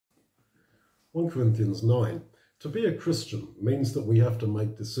1 Corinthians 9. To be a Christian means that we have to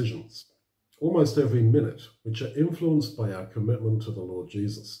make decisions, almost every minute, which are influenced by our commitment to the Lord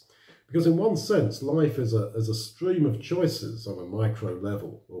Jesus. Because in one sense, life is a stream of choices on a micro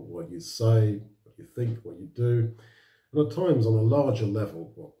level, or what you say, what you think, what you do, and at times on a larger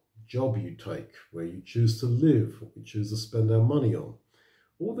level, what job you take, where you choose to live, what we choose to spend our money on.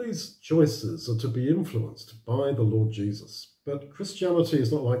 All these choices are to be influenced by the Lord Jesus. But Christianity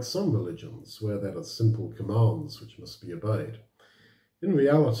is not like some religions, where there are simple commands which must be obeyed. In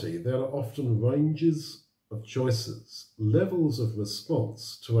reality, there are often ranges of choices, levels of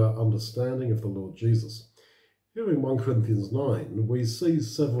response to our understanding of the Lord Jesus. Here in 1 Corinthians 9, we see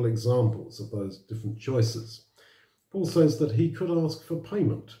several examples of those different choices. Paul says that he could ask for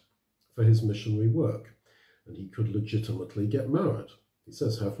payment for his missionary work, and he could legitimately get married. He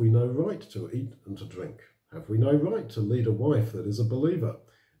says, have we no right to eat and to drink? Have we no right to lead a wife that is a believer,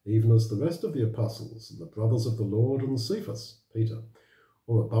 even as the rest of the apostles and the brothers of the Lord and Cephas, Peter?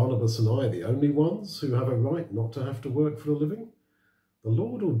 Or are Barnabas and I the only ones who have a right not to have to work for a living? The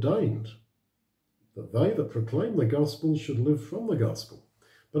Lord ordained that they that proclaim the gospel should live from the gospel.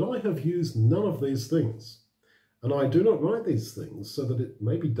 But I have used none of these things, and I do not write these things so that it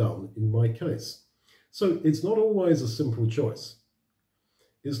may be done in my case. So it's not always a simple choice.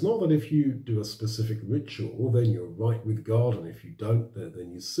 It's not that if you do a specific ritual, then you're right with God, and if you don't,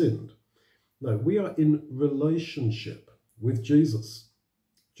 then you sinned. No, we are in relationship with Jesus.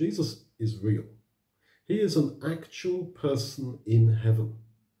 Jesus is real. He is an actual person in heaven.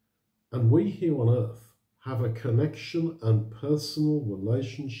 And we here on earth have a connection and personal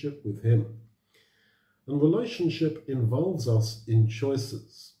relationship with him. And relationship involves us in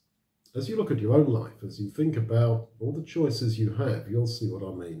choices. As you look at your own life, as you think about all the choices you have, you'll see what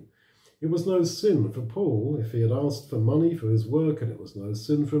I mean. It was no sin for Paul if he had asked for money for his work, and it was no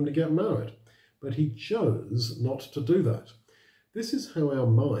sin for him to get married. But he chose not to do that. This is how our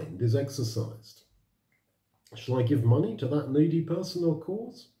mind is exercised. Shall I give money to that needy person or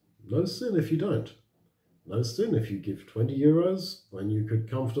cause? No sin if you don't. No sin if you give 20 euros when you could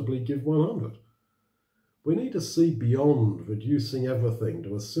comfortably give 100. We need to see beyond reducing everything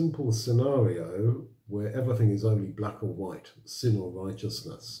to a simple scenario where everything is only black or white, sin or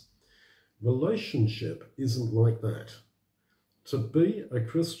righteousness. Relationship isn't like that. To be a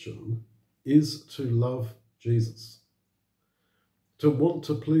Christian is to love Jesus, to want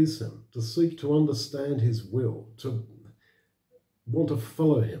to please him, to seek to understand his will, to want to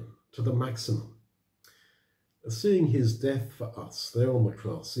follow him to the maximum. Seeing his death for us there on the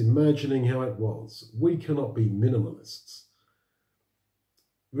cross, imagining how it was, we cannot be minimalists.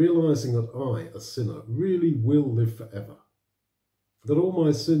 Realizing that I, a sinner, really will live forever, that all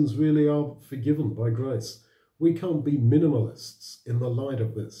my sins really are forgiven by grace. We can't be minimalists in the light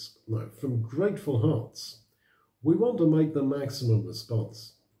of this. No, from grateful hearts, we want to make the maximum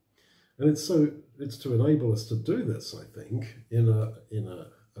response. And it's to enable us to do this, I think, in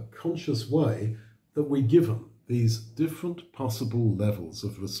a conscious way, that we give them these different possible levels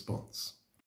of response.